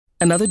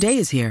Another day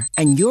is here,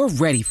 and you're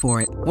ready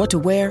for it. What to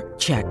wear?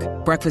 Check.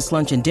 Breakfast,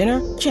 lunch, and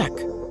dinner? Check.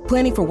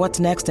 Planning for what's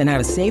next and how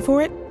to save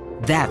for it?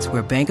 That's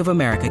where Bank of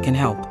America can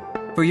help.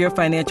 For your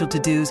financial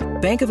to-dos,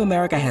 Bank of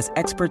America has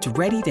experts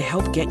ready to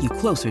help get you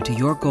closer to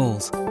your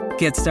goals.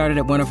 Get started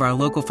at one of our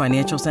local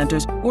financial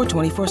centers or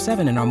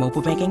 24/7 in our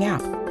mobile banking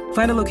app.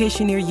 Find a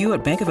location near you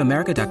at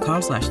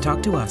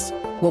bankofamerica.com/talktous.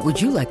 What would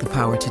you like the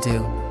power to do?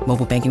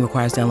 Mobile banking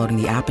requires downloading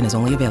the app and is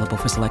only available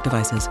for select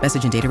devices.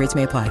 Message and data rates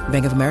may apply.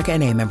 Bank of America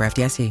N.A., member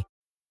FDIC.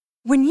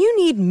 When you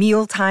need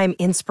mealtime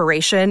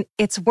inspiration,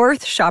 it's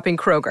worth shopping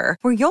Kroger,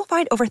 where you'll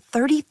find over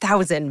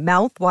 30,000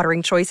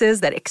 mouth-watering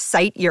choices that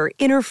excite your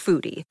inner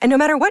foodie. And no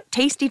matter what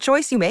tasty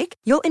choice you make,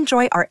 you'll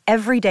enjoy our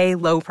everyday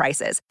low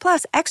prices,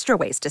 plus extra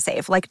ways to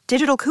save, like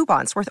digital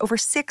coupons worth over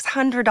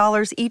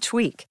 $600 each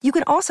week. You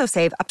can also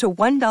save up to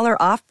 $1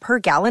 off per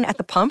gallon at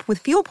the pump with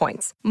fuel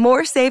points.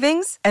 More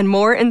savings and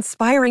more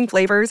inspiring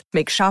flavors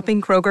make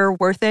shopping Kroger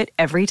worth it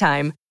every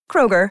time.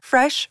 Kroger,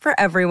 fresh for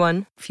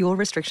everyone. Fuel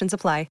restrictions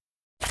apply.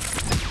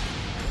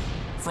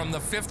 From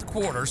the Fifth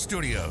Quarter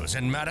Studios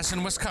in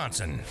Madison,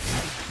 Wisconsin,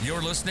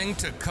 you're listening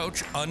to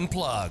Coach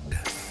Unplugged.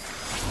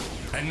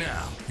 And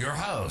now, your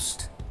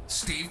host,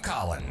 Steve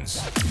Collins.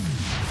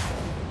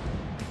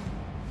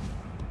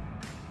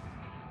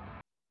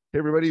 Hey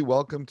everybody,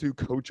 welcome to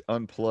Coach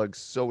Unplugged.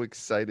 So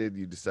excited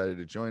you decided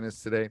to join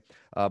us today.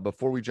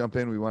 Before we jump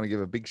in, we want to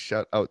give a big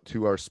shout out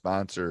to our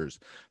sponsors.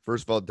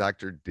 First of all,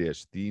 Dr.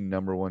 Dish, the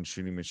 #1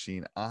 shooting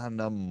machine on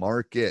the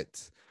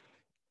market.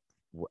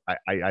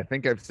 I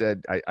think I've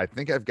said, I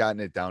think I've gotten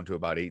it down to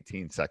about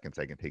 18 seconds.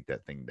 I can take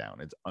that thing down.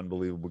 It's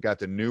unbelievable. We got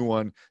the new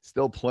one,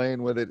 still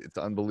playing with it. It's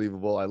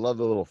unbelievable. I love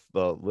the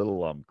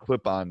little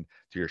clip on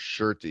to your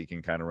shirt that you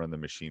can kind of run the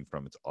machine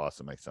from. It's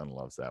awesome. My son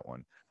loves that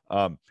one.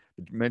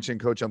 Mention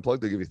Coach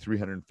Unplugged. They'll give you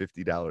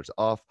 $350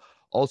 off.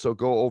 Also,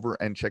 go over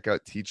and check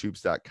out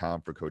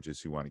teachhoops.com for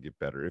coaches who want to get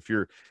better. If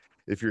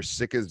you're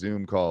sick of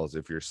Zoom calls,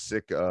 if you're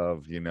sick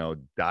of,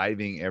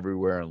 diving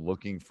everywhere and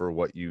looking for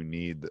what you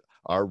need,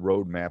 our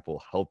roadmap will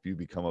help you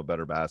become a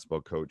better basketball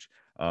coach.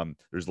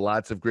 There's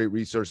lots of great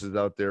resources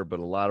out there,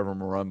 but a lot of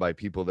them are run by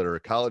people that are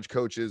college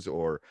coaches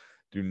or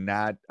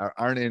aren't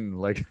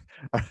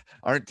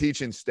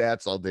teaching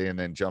stats all day and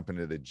then jump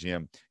into the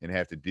gym and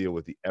have to deal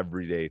with the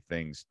everyday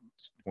things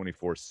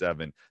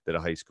 24/7 that a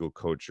high school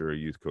coach or a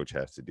youth coach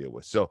has to deal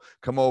with. So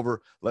come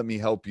over, let me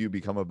help you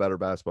become a better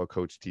basketball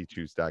coach,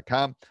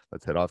 teachhoops.com.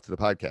 Let's head off to the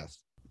podcast.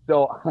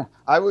 So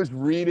I was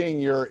reading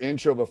your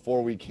intro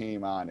before we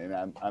came on, and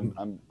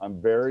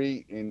I'm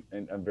very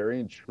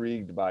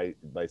intrigued by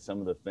some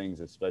of the things,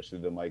 especially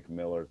the Mike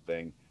Miller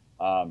thing.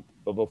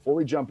 But before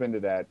we jump into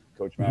that,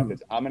 Coach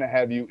Mathis, I'm going to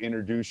have you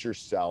introduce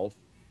yourself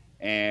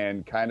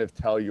and kind of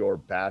tell your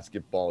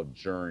basketball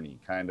journey.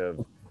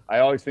 I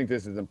always think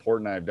this is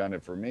important. I've done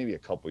it for maybe a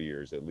couple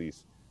years at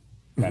least.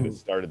 Kind of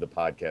started the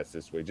podcast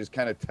this way. Just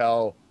kind of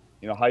tell,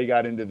 how you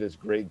got into this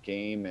great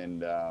game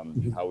and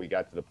how we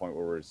got to the point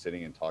where we're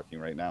sitting and talking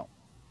right now.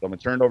 So I'm going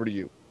to turn it over to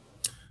you.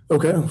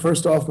 Okay.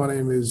 First off, my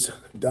name is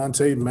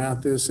Dante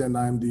Mathis, and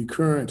I'm the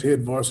current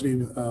head varsity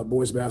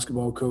boys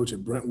basketball coach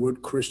at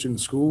Brentwood Christian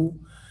School.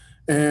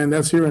 And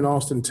that's here in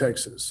Austin,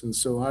 Texas. And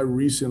so I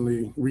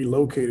recently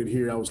relocated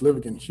here. I was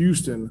living in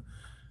Houston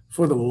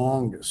for the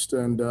longest.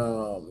 And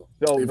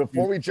so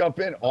before we jump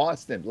in,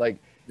 Austin,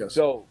 yes.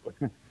 So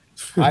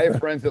I have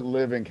friends that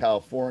live in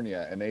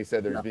California, and they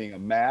said there's being a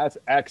mass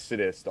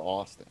exodus to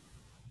Austin.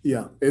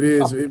 Yeah, it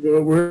is.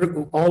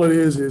 All it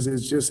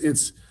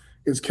is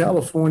it's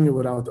California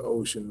without the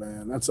ocean,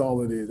 man. That's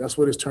all it is. That's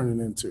what it's turning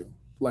into.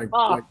 Like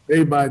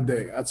day by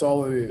day. That's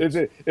all it is.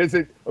 Is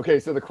it okay?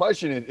 So the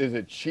question is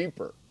it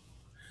cheaper?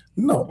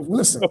 No,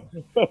 listen.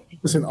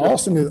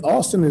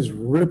 Austin is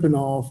ripping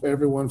off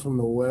everyone from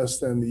the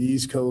West and the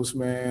East Coast,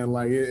 man.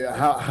 Like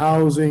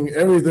housing,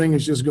 everything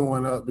is just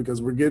going up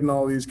because we're getting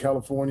all these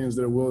Californians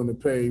that are willing to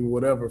pay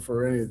whatever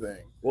for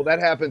anything. Well, that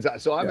happens.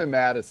 So I'm in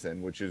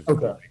Madison, which is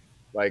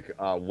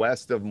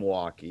west of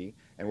Milwaukee,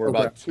 and we're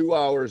about 2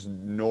 hours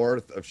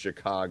north of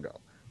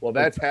Chicago. Well,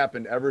 that's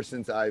happened ever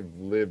since I've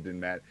lived in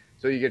Madison.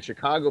 So you get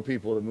Chicago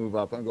people to move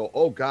up and go,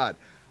 oh God,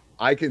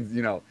 I can,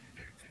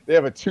 they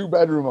have a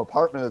 2-bedroom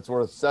apartment that's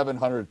worth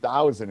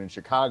 $700,000 in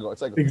Chicago.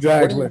 It's like,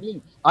 exactly. What do you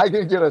mean? I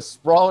can get a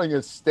sprawling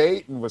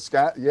estate in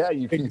Wisconsin. Yeah,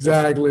 you can.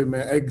 Exactly,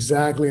 man.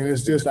 Exactly. And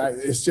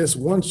it's just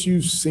once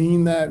you've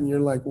seen that and you're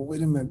like, well,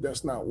 wait a minute,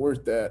 that's not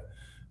worth that.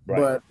 Right.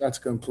 But that's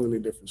a completely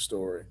different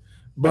story.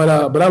 But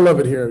I love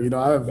it here.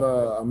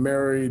 I'm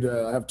married.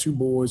 I have 2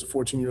 boys, a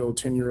 14-year-old,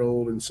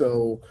 10-year-old. And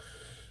so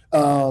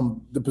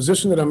the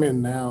position that I'm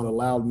in now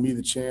allowed me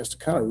the chance to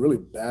kind of really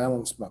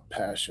balance my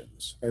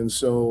passions. And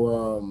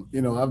so,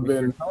 I've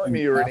been You're telling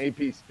me you're an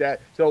AP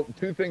stat. So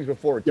 2 things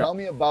before. Yeah. Tell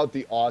me about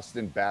the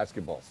Austin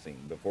basketball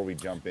scene before we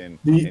jump in.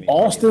 The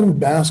Austin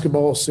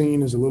basketball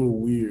scene is a little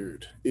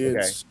weird.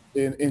 It's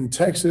in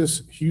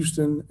Texas,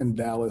 Houston, and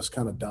Dallas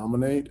kind of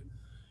dominate.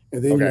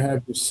 And then you Okay.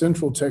 have the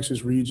Central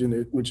Texas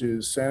region, which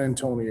is San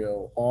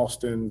Antonio,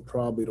 Austin,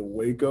 probably to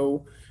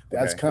Waco.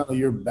 That's Okay. kind of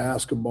your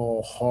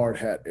basketball hard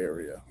hat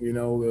area,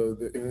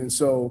 and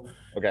so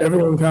Okay.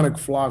 everyone kind of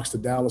flocks to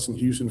Dallas and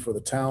Houston for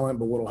the talent.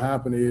 But what will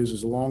happen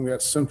is along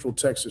that Central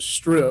Texas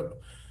strip,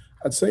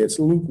 I'd say it's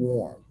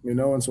lukewarm,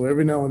 and so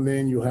every now and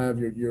then you'll have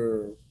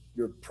your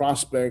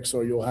prospects,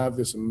 or you'll have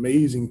this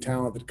amazing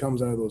talent that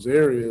comes out of those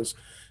areas.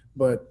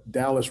 But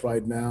Dallas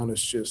right now,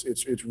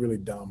 it's really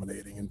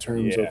dominating in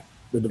terms of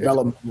the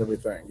development and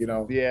everything,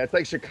 Yeah, it's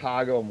like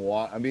Chicago and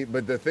Milwaukee. I mean,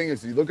 but the thing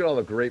is, you look at all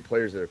the great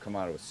players that have come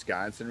out of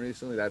Wisconsin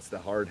recently. That's the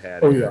hard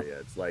hat area.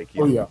 It's like,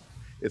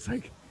 it's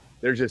like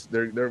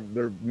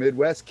they're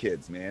Midwest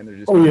kids, man. They're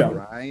just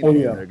grind.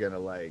 They're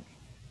gonna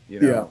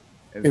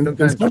And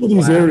some of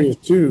these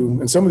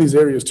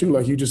areas too,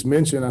 like you just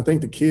mentioned, I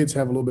think the kids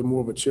have a little bit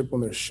more of a chip on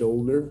their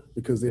shoulder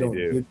because they don't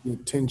get the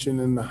attention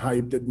and the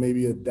hype that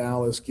maybe a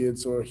Dallas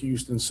gets or a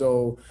Houston.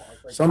 So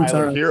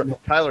sometimes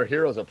Tyler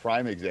Hero's a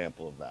prime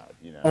example of that.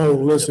 Oh,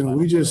 listen,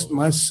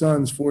 my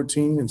son's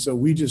 14, and so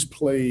we just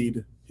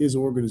played his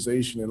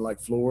organization in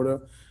like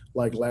Florida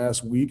like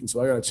last week, and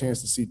so I got a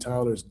chance to see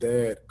Tyler's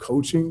dad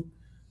coaching.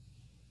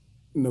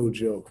 No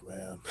joke,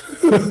 man.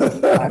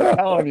 I'm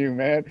telling you,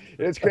 man,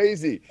 it's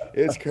crazy.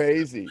 It's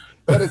crazy.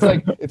 But it's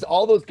like, it's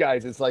all those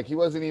guys. It's like he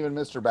wasn't even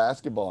Mr.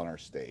 Basketball in our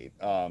state.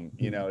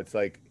 It's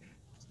like,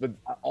 but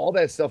all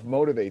that stuff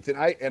motivates.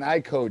 And I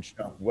coached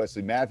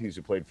Wesley Matthews,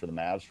 who played for the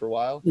Mavs for a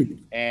while,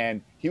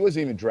 and he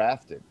wasn't even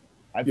drafted.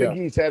 I think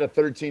he's had a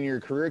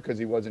 13-year career because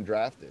he wasn't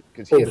drafted.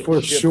 Because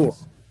for sure.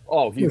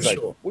 Oh, he's like,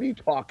 what are you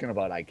talking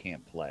about? I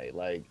can't play.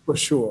 Like, for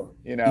sure.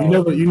 You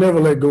never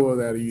let go of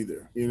that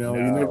either. You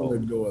never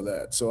let go of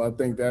that. So I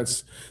think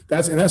that's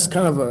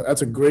kind of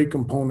a great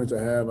component to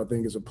have, I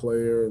think, as a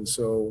player. And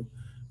so,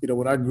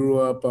 when I grew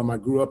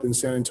up in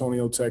San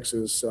Antonio,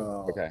 Texas.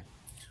 I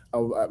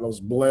was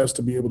blessed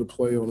to be able to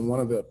play on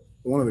one of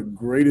the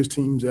greatest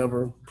teams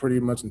ever, pretty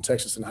much in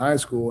Texas in high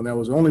school. And that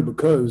was only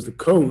because the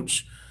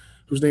coach,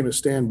 whose name is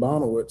Stan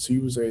Bonowitz, he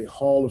was a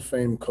Hall of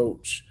Fame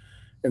coach.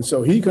 And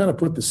so he kind of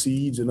put the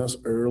seeds in us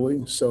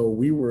early. So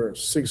we were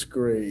sixth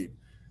grade.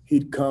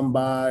 He'd come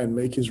by and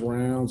make his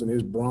rounds in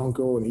his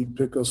Bronco, and he'd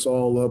pick us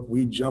all up.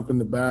 We'd jump in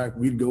the back.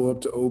 We'd go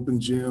up to open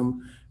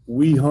gym.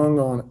 We hung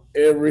on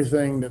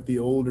everything that the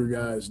older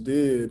guys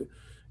did.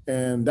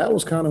 And that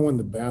was kind of when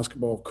the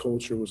basketball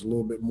culture was a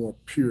little bit more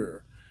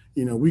pure.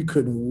 We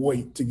couldn't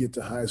wait to get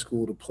to high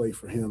school to play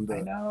for him. I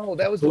know.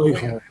 That was the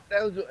way.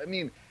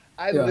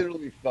 I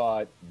literally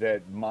thought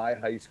that my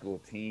high school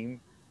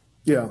team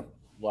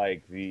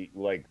like the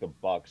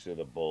Bucks or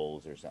the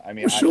Bulls or something. I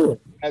mean,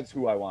 that's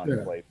who I wanted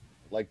to play.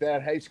 Like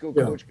that high school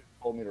coach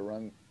told me to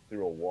run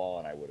through a wall,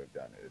 and I would have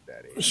done it at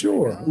that age. For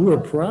sure, we were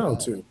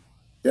proud to.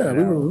 Yeah,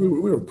 we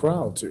were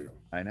proud to.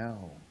 I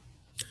know.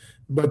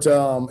 But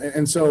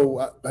and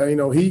so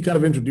he kind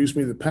of introduced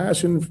me to the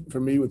passion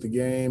for me with the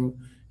game.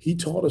 He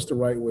taught us the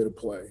right way to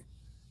play,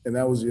 and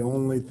that was the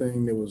only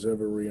thing that was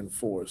ever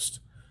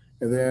reinforced.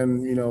 And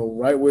then,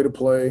 right way to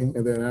play.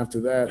 And then after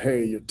that,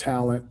 hey, your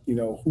talent,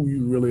 who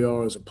you really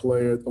are as a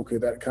player. Okay,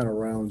 that kind of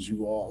rounds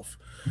you off.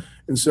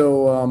 And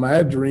so I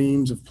had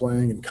dreams of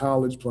playing in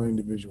college, playing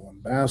Division I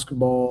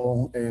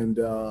basketball. And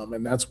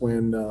that's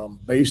when,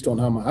 based on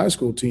how my high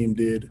school team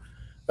did,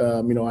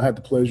 I had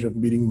the pleasure of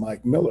meeting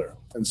Mike Miller.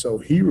 And so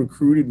he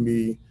recruited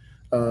me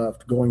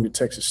going to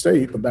Texas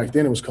State. But back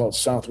then it was called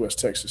Southwest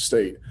Texas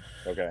State.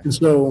 Okay. And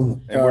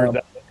so where's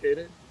that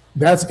located?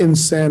 That's in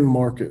San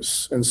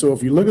Marcos. And so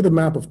if you look at the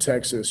map of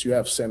Texas, you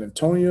have San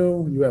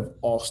Antonio, you have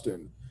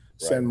Austin.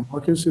 Right. San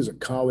Marcos is a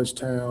college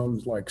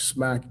town, like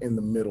smack in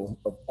the middle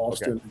of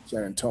Austin and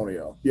San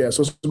Antonio. Yeah,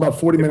 so it's about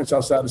 40 minutes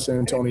outside of San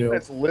Antonio.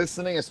 That's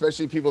listening,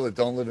 especially people that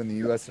don't live in the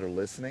U.S. that are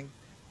listening.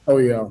 Oh,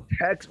 yeah.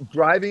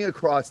 Driving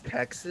across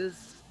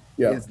Texas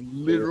is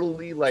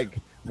literally like,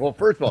 well,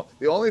 first of all,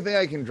 the only thing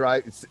I can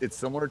drive it's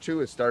similar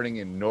to is starting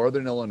in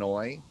northern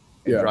Illinois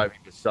and driving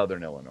to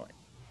southern Illinois.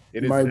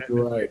 It might be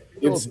right.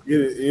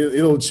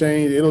 It'll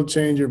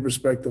change your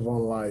perspective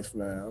on life,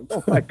 man.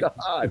 Oh my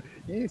God,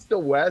 east to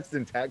west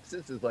in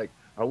Texas is like,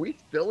 are we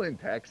still in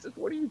Texas?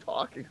 What are you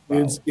talking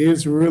about?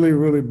 It's really,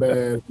 really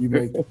bad if you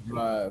make the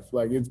drive.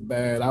 Like, it's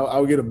bad.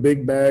 I'll get a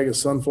big bag of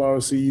sunflower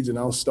seeds and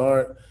I'll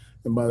start.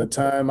 And by the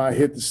time I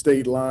hit the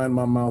state line,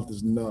 my mouth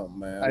is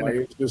numb, man.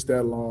 It's just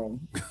that long.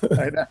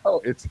 I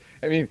know.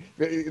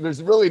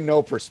 There's really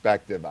no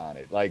perspective on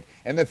it. Like,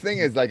 and the thing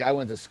is, like, I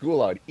went to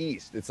school out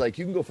east. It's like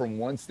you can go from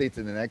one state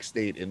to the next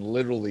state in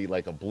literally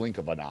like a blink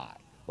of an eye.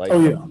 Like,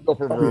 you can go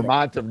from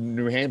Vermont to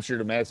New Hampshire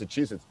to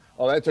Massachusetts.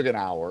 Oh, that took an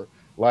hour.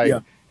 Like,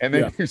 and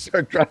then you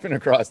start driving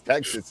across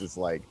Texas. It's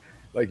like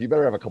you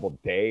better have a couple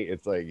of days.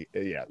 It's like,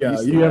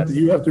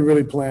 you have to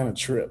really plan a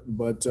trip,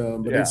 but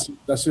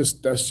that's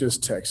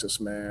just Texas,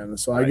 man.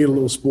 So I get a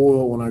little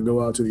spoiled when I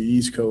go out to the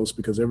East Coast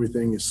because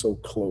everything is so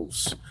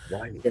close.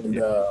 Right.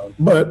 And,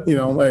 but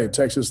hey,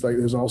 Texas, like,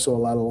 there's also a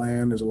lot of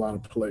land. There's a lot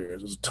of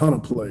players. There's a ton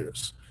of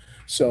players.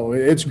 So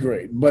it's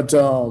great. But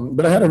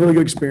I had a really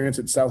good experience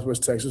at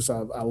Southwest Texas.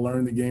 I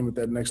learned the game at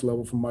that next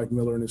level from Mike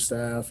Miller and his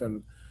staff,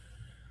 and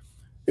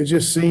it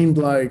just seemed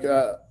like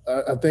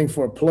I think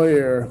for a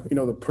player,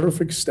 the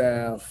perfect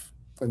staff,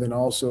 and then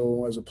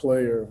also as a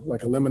player,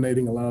 like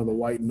eliminating a lot of the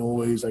white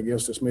noise, I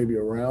guess that's maybe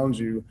around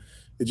you,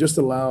 it just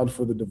allowed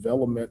for the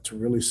development to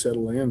really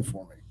settle in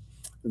for me.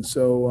 And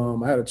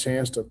so I had a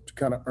chance to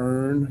kind of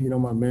earn,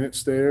 my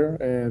minutes there,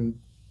 and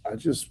I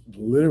just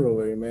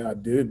literally, man, I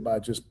did it by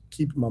just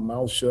keeping my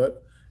mouth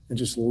shut and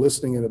just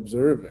listening and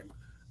observing.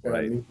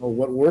 Right. And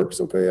what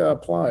works, okay, I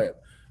apply it.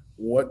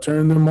 What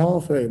turned them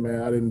off? Hey,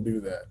 man, I didn't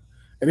do that.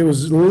 And it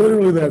was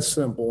literally that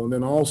simple. And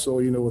then also,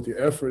 with the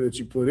effort that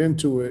you put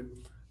into it,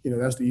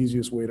 that's the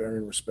easiest way to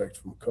earn respect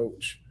from a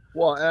coach.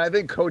 Well, and I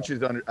think coaches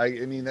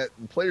that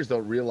players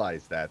don't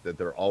realize that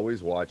they're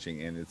always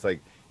watching, and it's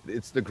like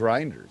it's the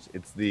grinders,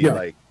 it's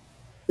the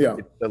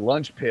it's the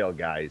lunch pail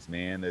guys,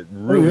 man, that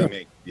really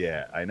make.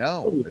 Yeah, I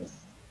know.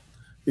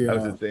 I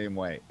was the same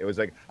way. It was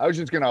like I was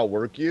just gonna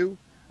outwork you.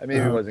 I mean,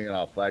 it wasn't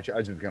gonna outflash you. I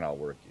was just gonna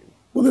outwork you.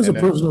 Well, there's a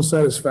personal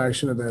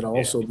satisfaction in that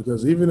also,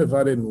 because even if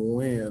I didn't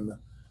win,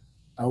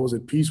 I was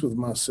at peace with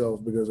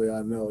myself because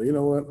I know,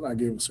 what, I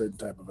gave a certain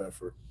type of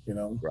effort,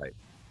 Right.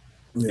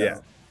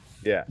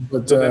 Yeah.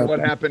 But so then what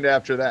happened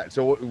after that?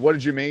 So what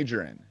did you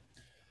major in?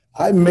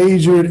 I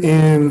majored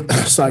in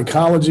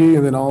psychology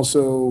and then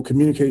also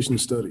communication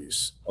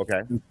studies.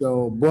 Okay. And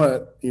so,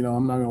 but,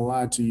 I'm not going to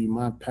lie to you.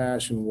 My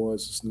passion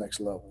was this next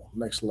level.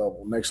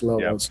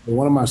 Yep. So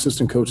one of my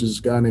assistant coaches is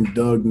a guy named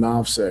Doug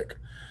Novsek,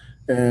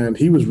 and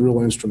he was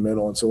real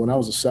instrumental. And so when I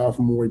was a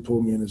sophomore, he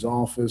pulled me in his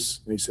office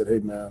and he said, hey,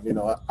 man,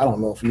 I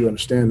don't know if you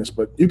understand this,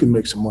 but you can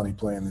make some money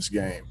playing this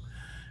game.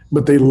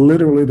 But they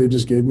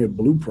just gave me a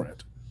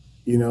blueprint.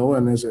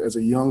 And as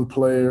a young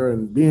player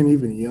and being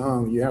even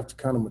young, you have to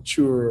kind of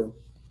mature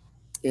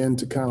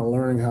into kind of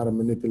learning how to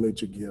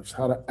manipulate your gifts,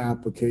 how to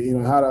applicate,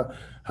 how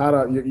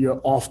to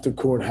your off the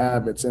court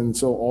habits. And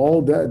so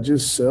all that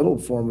just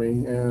settled for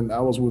me. And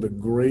I was with a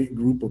great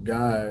group of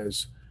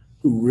guys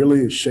who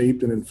really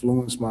shaped and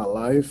influenced my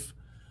life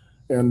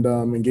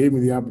and gave me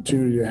the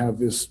opportunity to have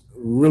this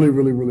really,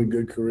 really, really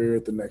good career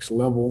at the next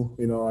level.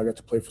 I got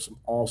to play for some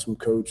awesome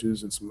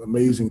coaches and some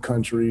amazing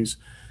countries.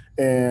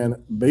 And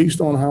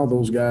based on how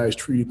those guys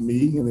treated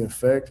me and the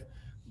effect,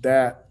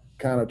 that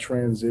kind of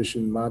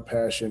transitioned my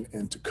passion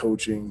into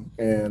coaching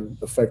and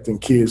affecting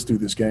kids through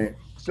this game.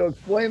 So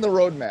explain the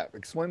roadmap.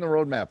 Explain the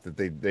roadmap that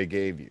they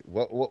gave you.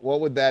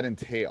 What would that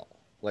entail?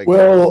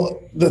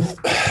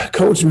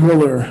 Coach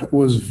Miller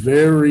was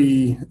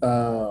very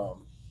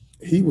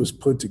he was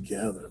put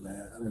together,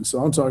 man. And so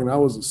I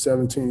was a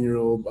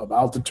 17-year-old,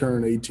 about to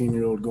turn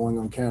 18-year-old, going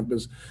on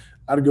campus.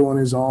 I'd go in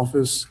his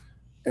office,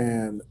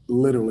 and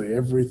literally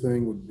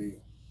everything would be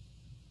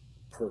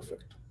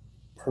perfect.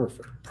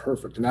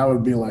 And I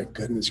would be like,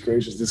 goodness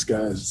gracious, this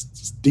guy's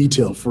just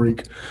detail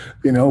freak,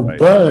 Right.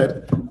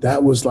 But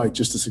that was like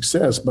just a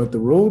success. But the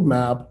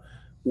roadmap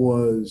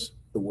was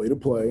the way to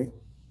play,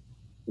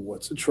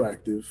 what's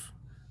attractive.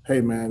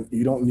 Hey, man,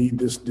 you don't need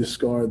this,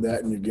 discard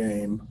that in your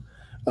game.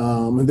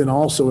 And then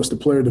also it's the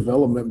player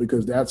development,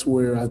 because that's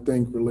where I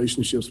think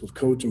relationships with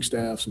coaching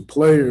staffs and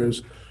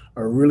players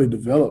are really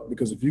developed,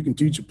 because if you can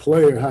teach a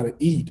player how to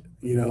eat,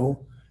 and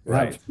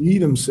how to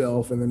feed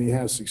himself, and then he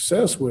has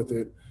success with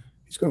it,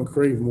 he's going to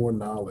crave more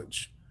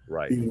knowledge.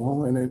 Right.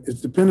 And it's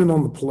dependent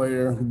on the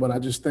player, but I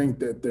just think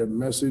that their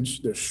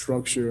message, their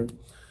structure,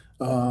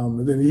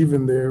 and then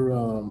even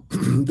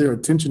their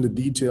attention to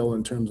detail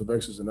in terms of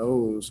X's and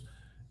O's,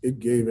 it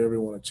gave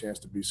everyone a chance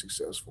to be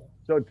successful.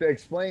 So to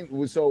explain,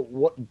 what's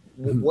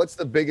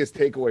the biggest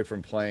takeaway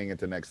from playing at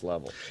the next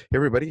level? Hey,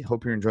 everybody.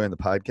 Hope you're enjoying the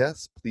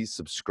podcast. Please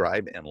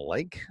subscribe and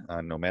like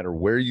no matter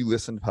where you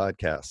listen to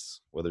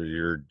podcasts, whether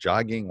you're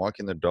jogging,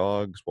 walking the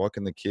dogs,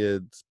 walking the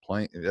kids,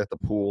 playing at the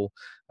pool,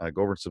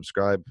 go over and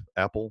subscribe.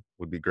 Apple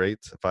would be great.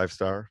 A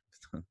 5-star.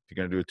 If you're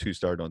going to do a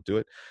 2-star, don't do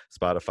it.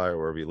 Spotify or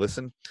wherever you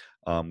listen.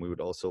 We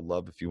would also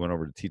love if you went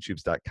over to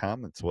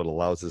teachhoops.com. It's what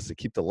allows us to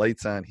keep the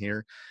lights on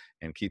here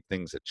and keep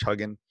things at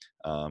chugging.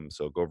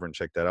 So go over and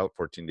check that out.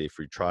 14-day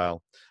free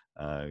trial.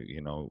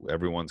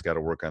 Everyone's got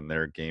to work on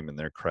their game and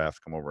their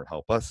craft. Come over and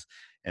help us.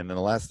 And then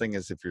the last thing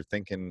is, if you're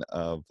thinking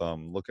of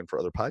looking for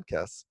other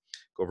podcasts,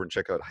 go over and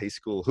check out High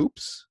School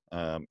Hoops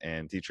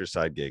and Teacher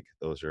Side Gig.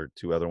 Those are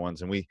 2 other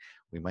ones, and we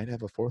might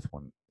have a 4th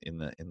one in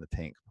the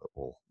tank, but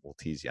we'll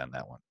tease you on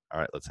that one. All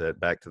right, let's head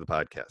back to the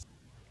podcast.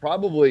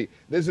 Probably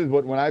this is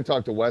when I've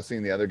talked to Wesley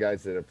and the other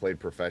guys that have played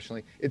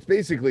professionally, it's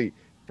basically,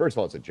 first of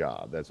all, it's a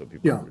job. That's what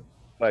people do.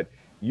 But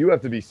you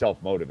have to be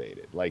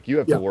self-motivated. Like you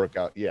have to work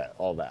out.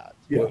 All that.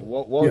 Yeah.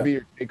 What would be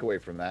your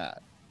takeaway from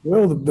that?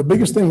 Well, the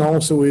biggest thing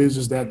also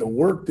is that the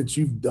work that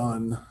you've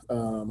done,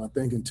 I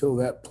think until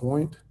that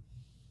point,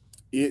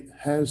 it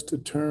has to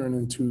turn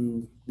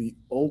into the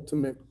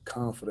ultimate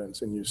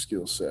confidence in your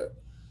skill set.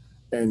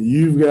 And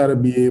you've got to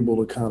be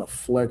able to kind of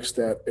flex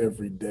that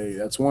every day.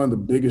 That's one of the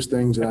biggest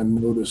things that I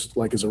noticed,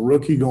 like as a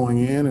rookie going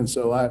in. And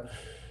so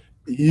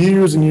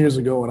years and years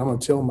ago, and I'm going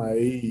to tell my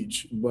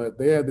age, but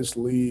they had this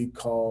league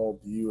called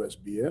the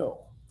USBL.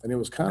 And it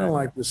was kind of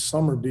like this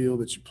summer deal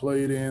that you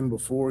played in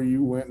before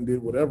you went and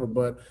did whatever.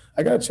 But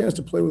I got a chance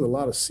to play with a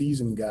lot of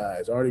seasoned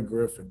guys: Artie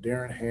Griffin,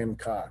 Darren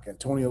Hancock,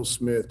 Antonio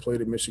Smith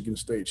played at Michigan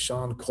State,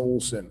 Sean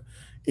Colson,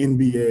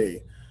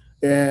 NBA.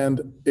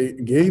 And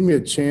it gave me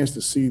a chance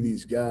to see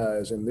these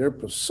guys and their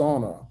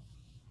persona.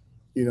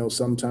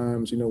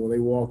 Sometimes, when they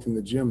walked in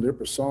the gym, their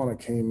persona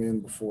came in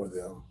before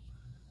them.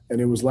 And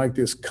it was like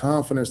this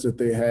confidence that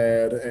they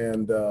had.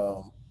 And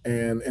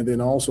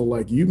then also,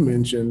 like you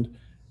mentioned,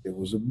 it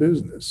was a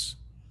business.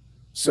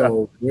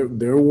 So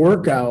their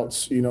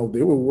workouts,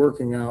 they were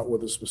working out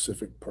with a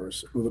specific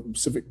person, with a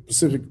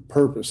specific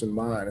purpose in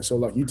mind. And so,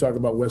 like you talked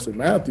about Wesley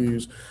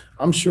Matthews,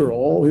 I'm sure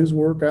all his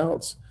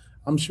workouts,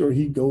 I'm sure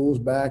he goes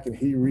back and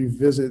he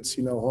revisits,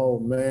 oh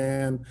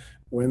man,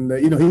 when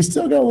he's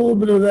still got a little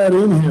bit of that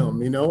in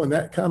him, and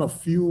that kind of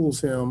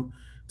fuels him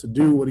to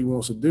do what he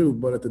wants to do.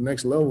 But at the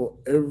next level,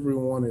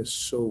 everyone is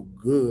so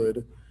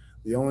good.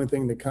 The only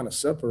thing that kind of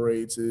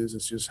separates is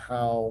it's just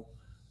how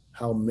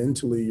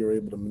mentally you're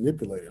able to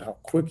manipulate it, how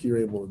quick you're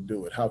able to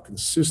do it, how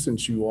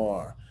consistent you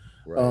are.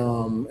 Right.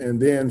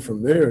 And then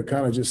from there, it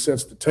kind of just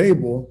sets the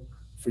table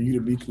for you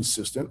to be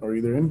consistent or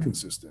either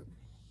inconsistent.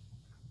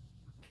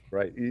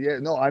 Right. Yeah.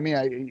 No, I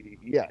mean,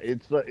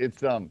 it's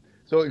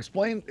so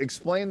explain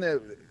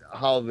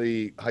how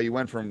you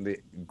went from the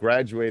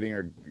graduating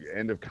or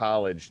end of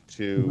college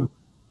to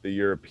the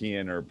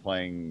European or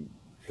playing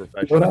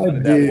professional. What I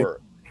did. That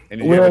work?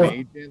 And did you have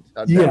an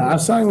agent? I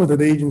signed with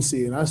an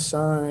agency, and I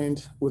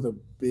signed with a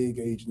big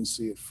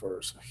agency at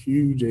first, a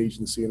huge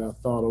agency. And I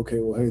thought, okay,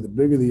 well, hey, the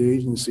bigger the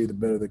agency, the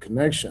better the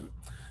connection.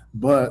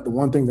 But the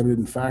one thing that I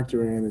didn't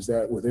factor in is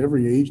that with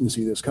every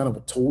agency, there's kind of a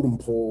totem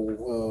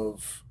pole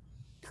of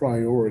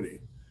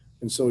priority.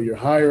 And so your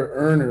higher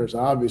earners,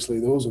 obviously,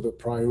 those are the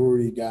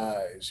priority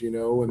guys,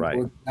 and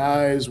right.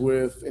 Guys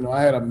with,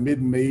 I had a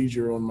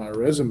mid-major on my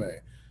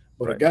resume,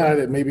 but right. A guy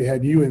that maybe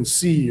had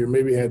UNC or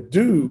maybe had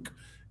Duke,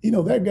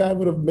 that guy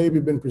would have maybe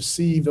been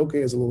perceived,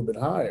 okay, as a little bit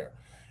higher.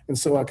 And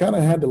so I kind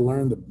of had to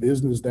learn the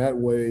business that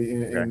way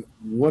and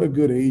what a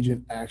good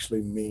agent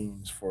actually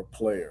means for a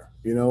player,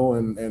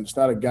 and it's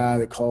not a guy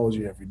that calls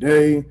you every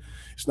day.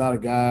 It's not a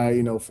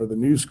guy, for the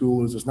new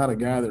schoolers, it's not a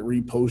guy that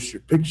reposts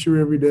your picture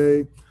every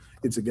day.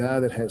 It's a guy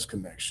that has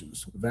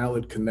connections,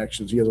 valid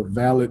connections. He has a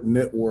valid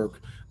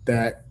network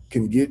that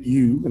can get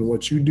you and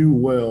what you do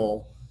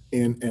well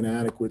in an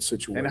adequate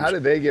situation. And how do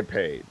they get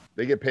paid?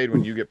 They get paid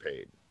when you get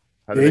paid.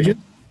 How do the agent?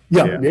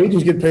 Yeah, the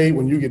agents get paid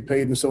when you get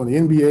paid. And so in the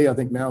NBA, I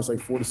think now it's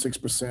like 4 to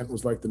 6%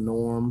 was like the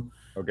norm.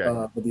 Okay.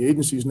 But the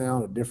agencies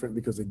now are different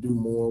because they do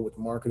more with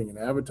marketing and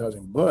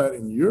advertising. But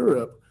in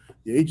Europe,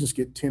 the agents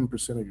get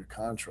 10% of your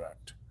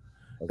contract.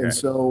 Okay. And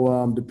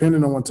so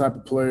depending on what type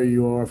of player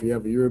you are, if you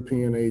have a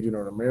European agent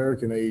or an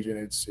American agent,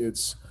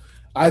 it's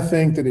I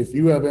think that if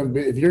you're going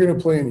to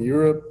play in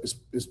Europe,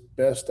 it's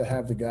best to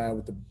have the guy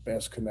with the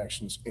best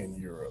connections in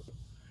Europe.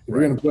 If you're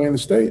going to play in the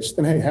States,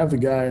 then, hey, have the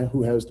guy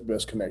who has the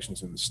best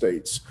connections in the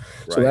States.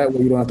 Right. So that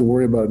way you don't have to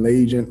worry about an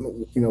agent,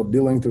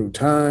 dealing through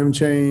time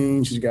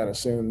change. He's got to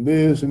send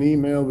this, an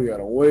email. We got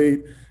to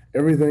wait.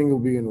 Everything will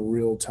be in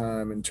real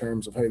time in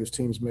terms of, hey, this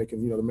team's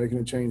making, they're making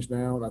a change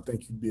now, and I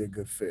think you'd be a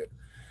good fit.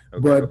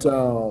 Okay. But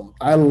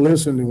I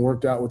listened and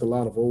worked out with a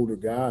lot of older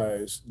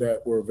guys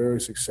that were very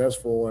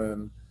successful.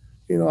 And,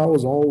 I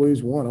was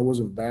always one. I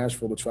wasn't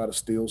bashful to try to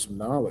steal some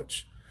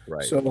knowledge.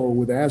 Right. So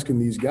with asking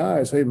these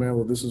guys, hey, man,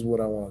 well, this is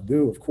what I want to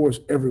do. Of course,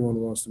 everyone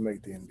wants to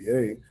make the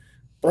NBA.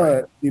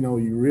 But,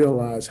 you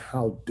realize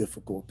how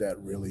difficult that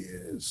really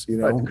is.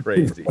 That's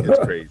crazy. It's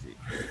crazy.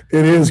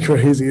 It is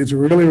crazy. It's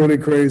really, really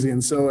crazy.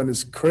 And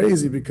it's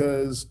crazy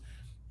because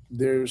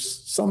there's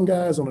some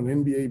guys on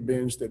an NBA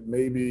bench that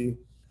maybe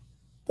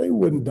they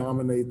wouldn't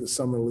dominate the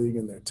summer league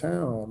in their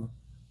town,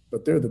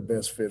 but they're the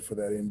best fit for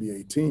that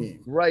NBA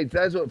team. Right.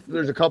 There's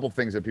a couple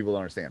things that people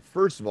don't understand.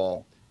 First of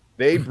all,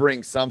 they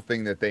bring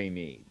something that they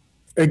need.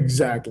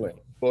 Exactly.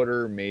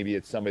 Footer, maybe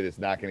it's somebody that's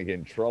not going to get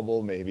in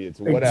trouble. Maybe it's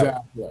whatever.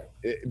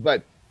 Exactly.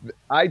 But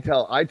I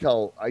tell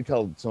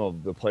some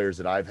of the players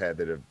that I've had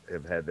that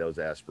have had those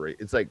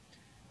aspirations. It's like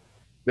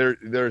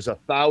there's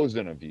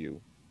 1,000 of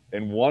you,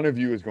 and one of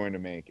you is going to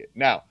make it.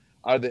 Now,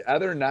 are the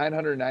other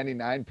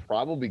 999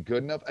 probably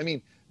good enough? I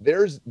mean,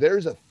 there's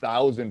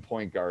 1,000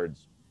 point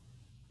guards,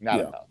 not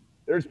enough.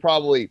 There's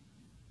probably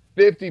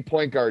 50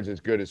 point guards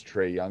as good as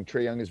Trae Young.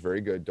 Trae Young is very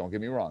good, don't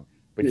get me wrong,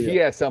 but he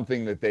has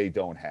something that they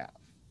don't have.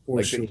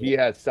 He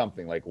has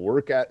something like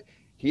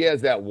he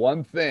has that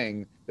one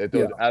thing that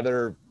those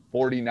other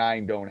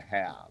 49 don't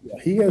have. Yeah,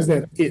 he has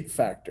that it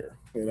factor,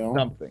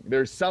 Something.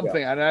 There's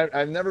something, and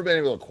I've never been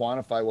able to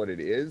quantify what it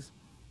is.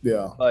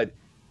 Yeah. But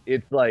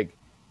it's like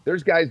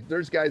there's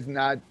guys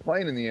not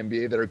playing in the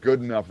NBA that are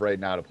good enough right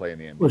now to play in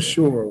the NBA. For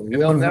sure. And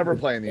they'll never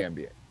play in the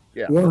NBA.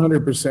 Yeah.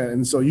 100%.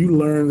 And so you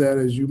learn that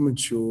as you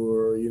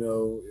mature,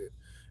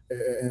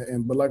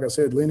 but like I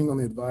said, leaning on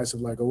the advice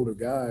of like older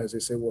guys, they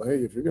say, well, hey,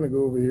 if you're going to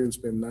go over here and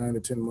spend 9 to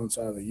 10 months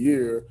out of the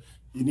year,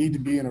 you need to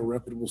be in a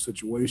reputable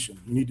situation.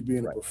 You need to be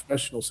in a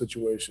professional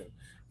situation.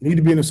 You need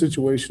to be in a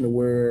situation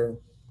where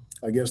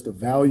I guess, the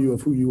value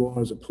of who you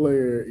are as a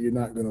player, you're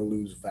not going to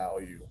lose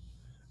value.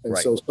 And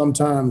Right. so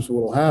sometimes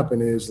what will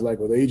happen is, like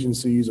with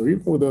agencies or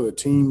even with other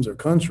teams or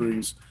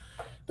countries,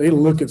 they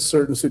look at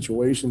certain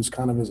situations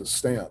kind of as a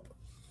stamp.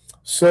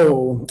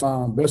 So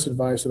best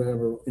advice that I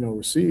ever,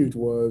 received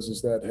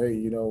is that,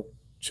 hey,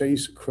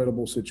 chase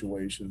credible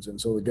situations. And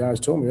so the guys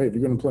told me, hey, if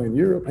you're going to play in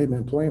Europe, hey,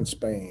 man, play in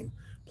Spain,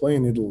 play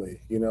in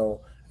Italy,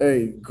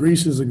 hey,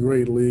 Greece is a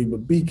great league,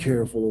 but be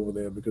careful over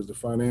there because the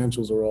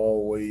financials are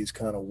always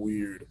kind of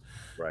weird.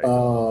 Right.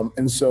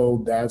 And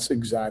so that's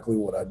exactly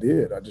what I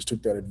did. I just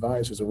took that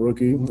advice as a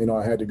rookie.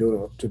 I had to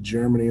go to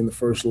Germany in the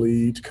first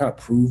league to kind of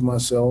prove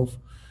myself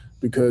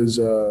because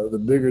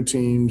the bigger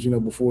teams,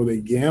 before they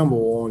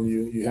gamble on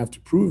you, you have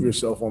to prove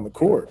yourself on the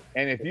court.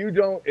 And if you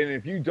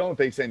don't,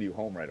 they send you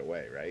home right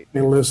away, right?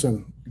 And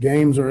listen,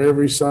 games are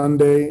every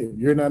Sunday. If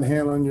you're not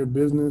handling your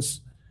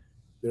business,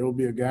 there will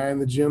be a guy in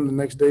the gym the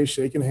next day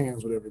shaking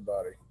hands with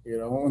everybody,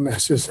 and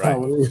that's just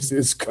how it is.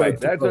 It's right.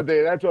 That's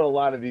what a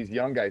lot of these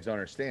young guys don't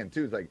understand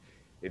too. It's like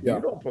if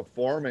you don't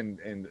perform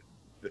and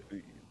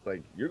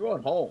like you're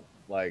going home.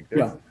 Like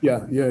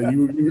exactly.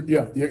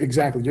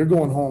 You're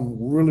going home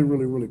really,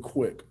 really, really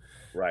quick.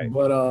 Right.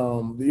 But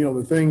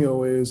the thing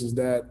though is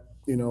that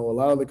a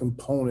lot of the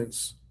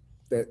components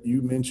that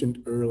you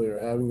mentioned earlier,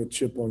 having a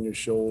chip on your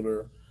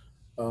shoulder.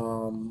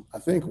 I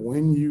think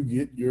when you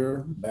get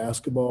your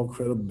basketball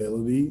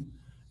credibility,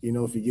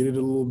 if you get it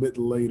a little bit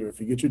later,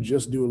 if you get your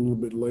just do a little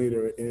bit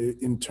later,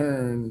 it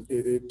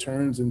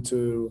turns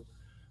into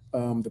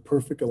the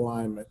perfect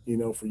alignment,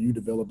 for you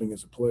developing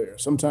as a player.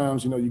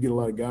 Sometimes, you get a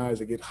lot of guys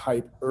that get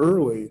hype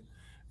early,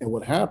 and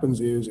what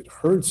happens is it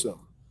hurts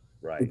them.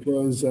 Right.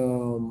 Because,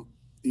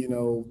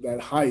 that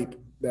hype,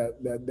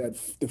 that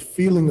the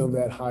feeling of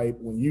that hype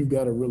when you've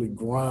got to really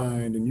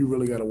grind and you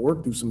really got to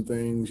work through some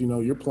things,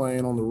 you're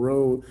playing on the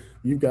road,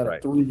 you've got a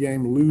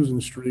 3-game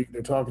losing streak.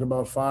 They're talking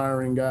about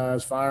firing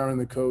guys, firing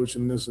the coach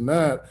and this and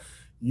that.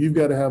 You've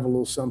got to have a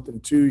little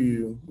something to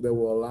you that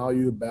will allow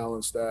you to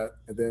balance that.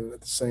 And then at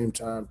the same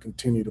time,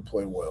 continue to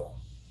play well.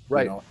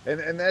 Right.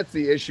 And that's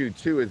the issue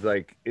too, is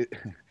like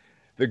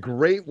the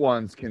great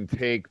ones can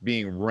take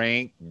being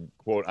ranked,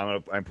 quote,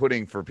 I'm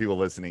putting for people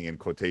listening in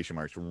quotation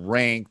marks,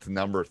 ranked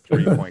number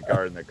 3 point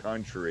guard in the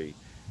country.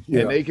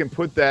 And they can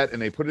put that and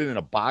they put it in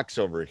a box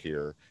over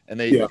here and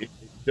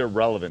they're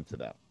relevant to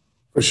them.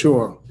 For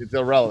sure. It's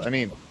irrelevant. I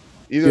mean,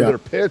 either they're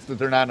pissed that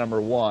they're not number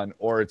 1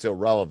 or it's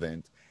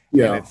irrelevant.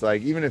 Yeah. And it's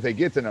like, even if they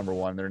get to number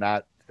 1, they're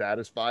not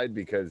satisfied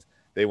because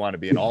they want to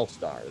be an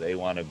all-star. They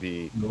want to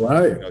be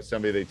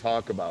somebody they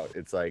talk about.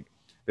 It's like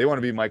they want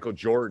to be Michael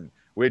Jordan,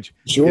 which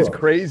is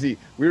crazy.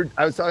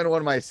 I was talking to one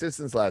of my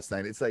assistants last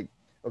night. It's like,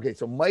 okay,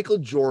 so Michael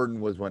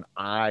Jordan was when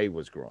I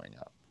was growing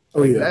up.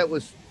 That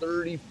was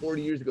 30,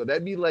 40 years ago.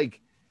 That'd be like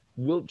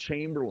Wilt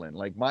Chamberlain,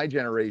 like my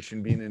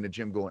generation being in the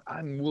gym going,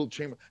 I'm Wilt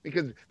Chamberlain.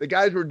 Because the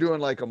guys were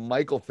doing like a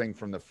Michael thing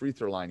from the free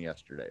throw line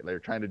yesterday. They were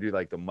trying to do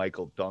like the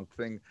Michael dunk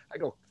thing. I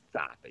go,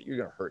 stop it. You're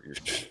going to hurt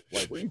yourself.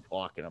 Like, what are you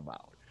talking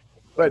about?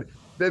 But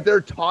they're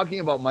talking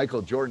about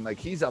Michael Jordan. Like,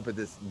 he's up at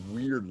this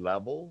weird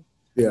level.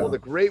 Yeah. Well, the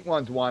great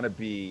ones want to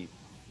be,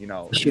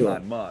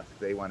 Elon Musk.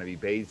 They want to be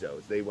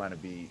Bezos. They want to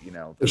be,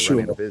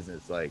 running a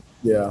business. Like,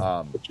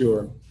 for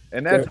sure.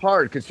 And that's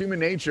hard because human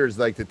nature is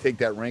like to take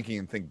that ranking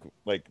and think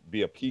like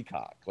be a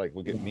peacock. Like,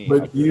 look at me.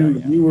 But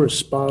you were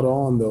spot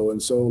on though.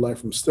 And so like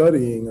from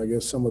studying, I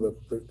guess some of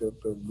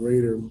the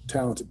greater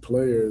talented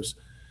players,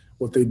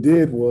 what they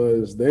did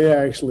was they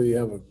actually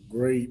have a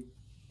great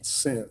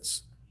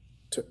sense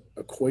to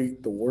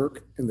equate the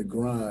work and the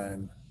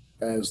grind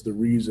as the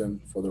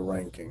reason for the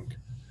ranking.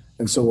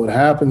 And so what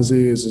happens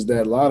is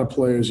that a lot of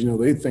players,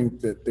 they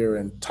think that they're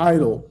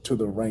entitled to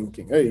the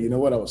ranking. Hey, you know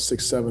what? I was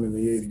 6'7" in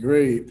the 8th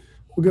grade.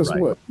 Well, guess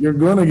what? You're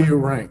going to get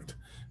ranked.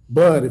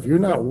 But if you're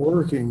not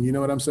working, you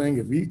know what I'm saying?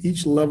 If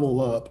each level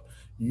up,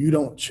 you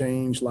don't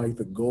change like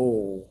the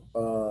goal.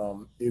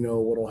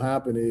 What will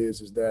happen is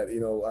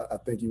that, I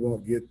think you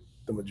won't get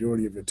the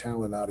majority of your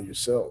talent out of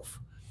yourself.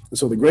 And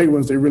so the great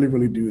ones, they really,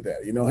 really do that.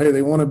 Hey,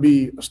 they want to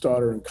be a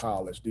starter in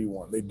college,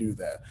 D1. They do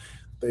that.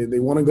 They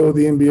want to go to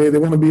the NBA. They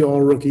want to be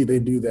all rookie. They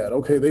do that.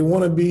 Okay, they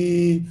want to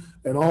be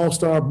an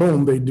all-star.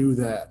 Boom, they do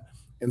that.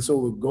 And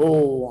so the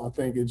goal, I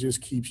think it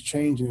just keeps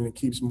changing and it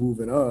keeps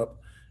moving up.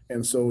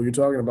 And so you're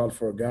talking about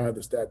for a guy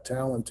that's that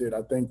talented,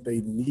 I think they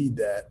need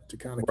that to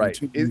kind of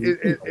continue.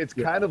 It's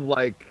kind of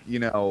like,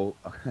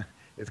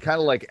 it's kind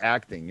of like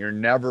acting. You're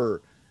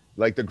never,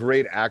 like the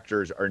great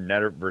actors are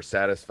never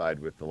satisfied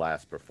with the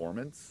last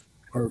performance.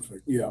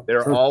 Perfect, yeah.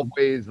 They're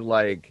always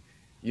like,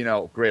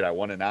 great, I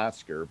won an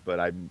Oscar, but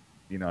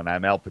and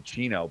I'm Al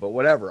Pacino, but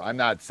whatever. I'm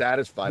not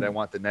satisfied. I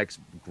want the next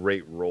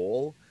great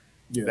role.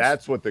 Yes.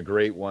 That's what the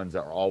great ones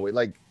are always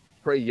like.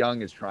 Trae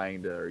Young is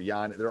trying to, or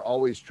Giannis, they're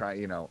always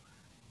trying,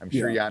 I'm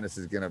sure Giannis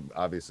is going to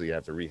obviously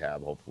have to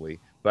rehab, hopefully,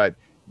 but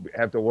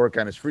have to work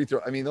on his free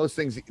throw. I mean, those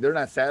things, they're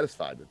not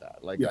satisfied with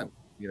that. Like,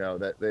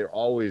 that they're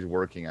always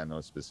working on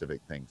those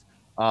specific things.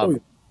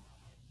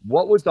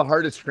 What was the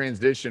hardest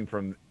transition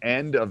from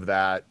end of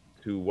that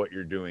to what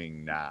you're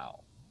doing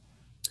now?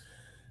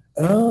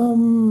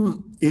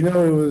 It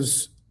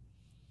was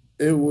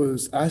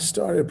I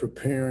started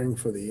preparing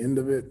for the end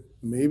of it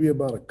maybe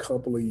about a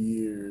couple of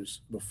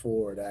years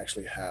before it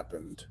actually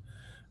happened.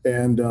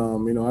 And,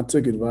 I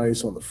took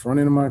advice on the front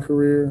end of my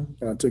career,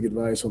 and I took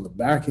advice on the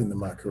back end of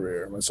my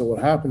career. And so what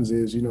happens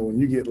is, when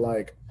you get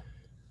like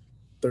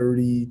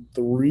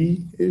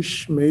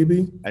 33-ish,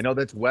 maybe. I know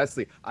that's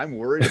Wesley. I'm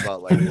worried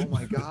about oh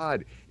my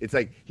God. It's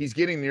like he's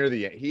getting near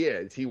the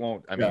end. He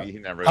won't. I mean, he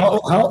never. How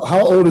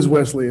old is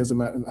Wesley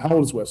how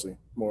old is Wesley,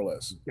 more or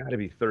less? Got to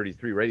be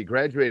 33, right? He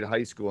graduated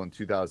high school in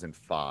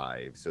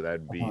 2005. So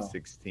that'd be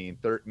 16.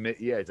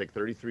 It's like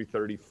 33,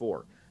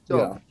 34.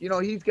 So,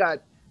 he's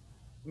got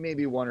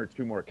maybe one or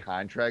two more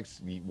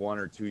contracts, 1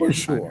 or 2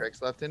 years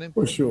contracts left in him.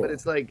 For sure. But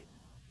it's like,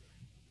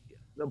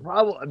 the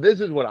problem, this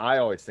is what I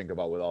always think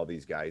about with all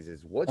these guys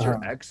is what's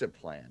your exit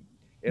plan?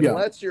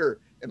 Unless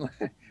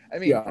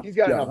he's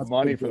got enough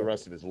money for the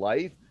rest of his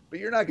life, but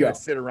you're not going to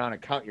sit around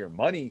and count your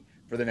money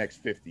for the next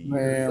 50 years.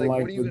 Man,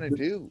 what are you going to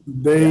do?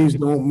 Days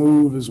don't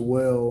move as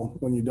well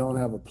when you don't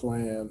have a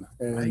plan.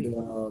 And,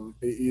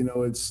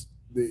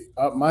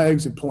 my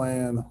exit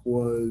plan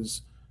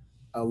was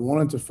I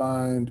wanted to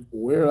find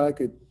where I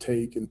could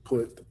take and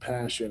put the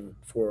passion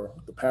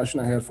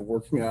I had for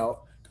working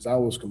out. I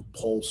was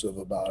compulsive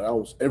about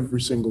it.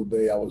 Every single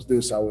day I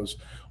was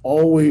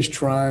always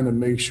trying to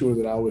make sure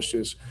that I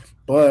was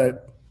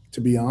but to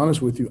be honest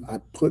with you, I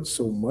put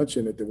so much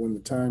in it that when the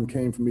time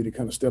came for me to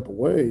kind of step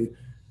away,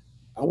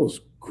 I was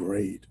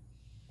great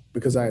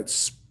because I had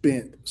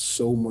spent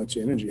so much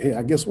energy. Hey,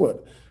 I guess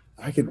what?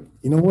 I could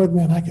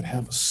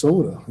have a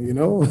soda,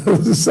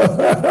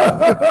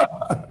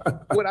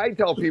 What I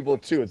tell people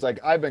too, it's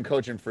like I've been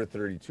coaching for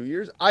 32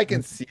 years. I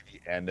can see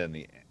the end and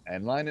the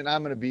end line, and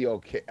I'm going to be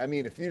okay. I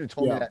mean, if you'd have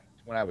told me that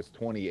when I was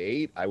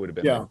 28, I would have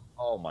been like,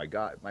 oh my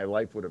God, my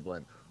life would have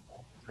been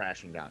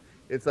crashing down.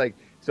 It's like,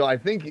 so I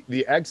think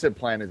the exit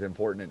plan is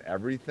important in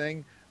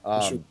everything.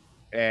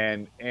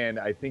 And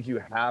I think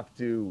you have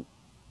to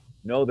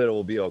know that it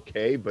will be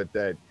okay, but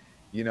that,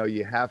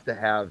 you have to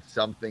have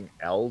something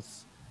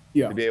else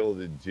to be able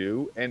to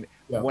do. And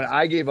when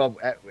I gave up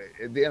at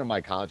the end of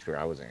my college career,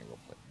 I wasn't going to go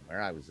play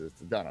anywhere. I was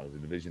just done. I was a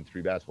Division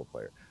III basketball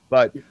player,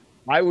 but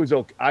I was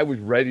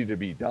ready to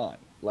be done.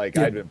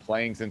 I'd been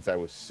playing since I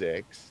was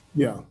 6.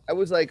 Yeah. I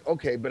was like,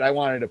 okay, but I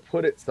wanted to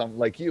put it I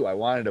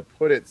wanted to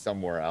put it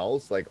somewhere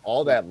else.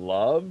 All that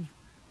love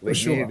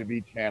needed to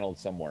be channeled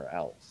somewhere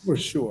else. For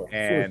sure.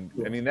 And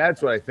I mean,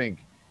 that's what I think,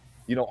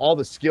 all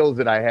the skills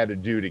that I had to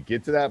do to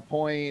get to that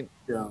point.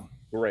 Yeah.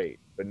 Great.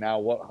 But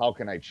now how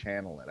can I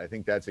channel it? I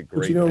think that's a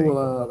great thing.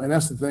 And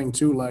that's the thing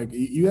too,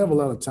 you have a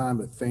lot of time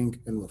to think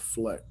and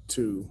reflect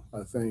too.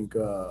 I think,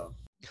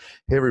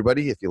 hey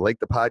everybody, if you like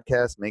the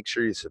podcast, make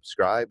sure you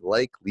subscribe,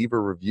 leave a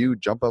review,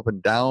 jump up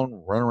and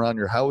down, run around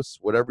your house,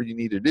 whatever you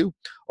need to do.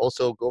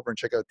 Also, go over and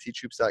check out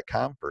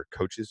teachhoops.com for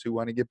coaches who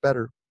want to get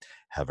better.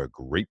 Have a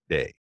great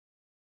day.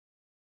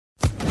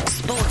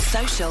 Sports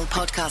Social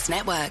Podcast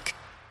Network.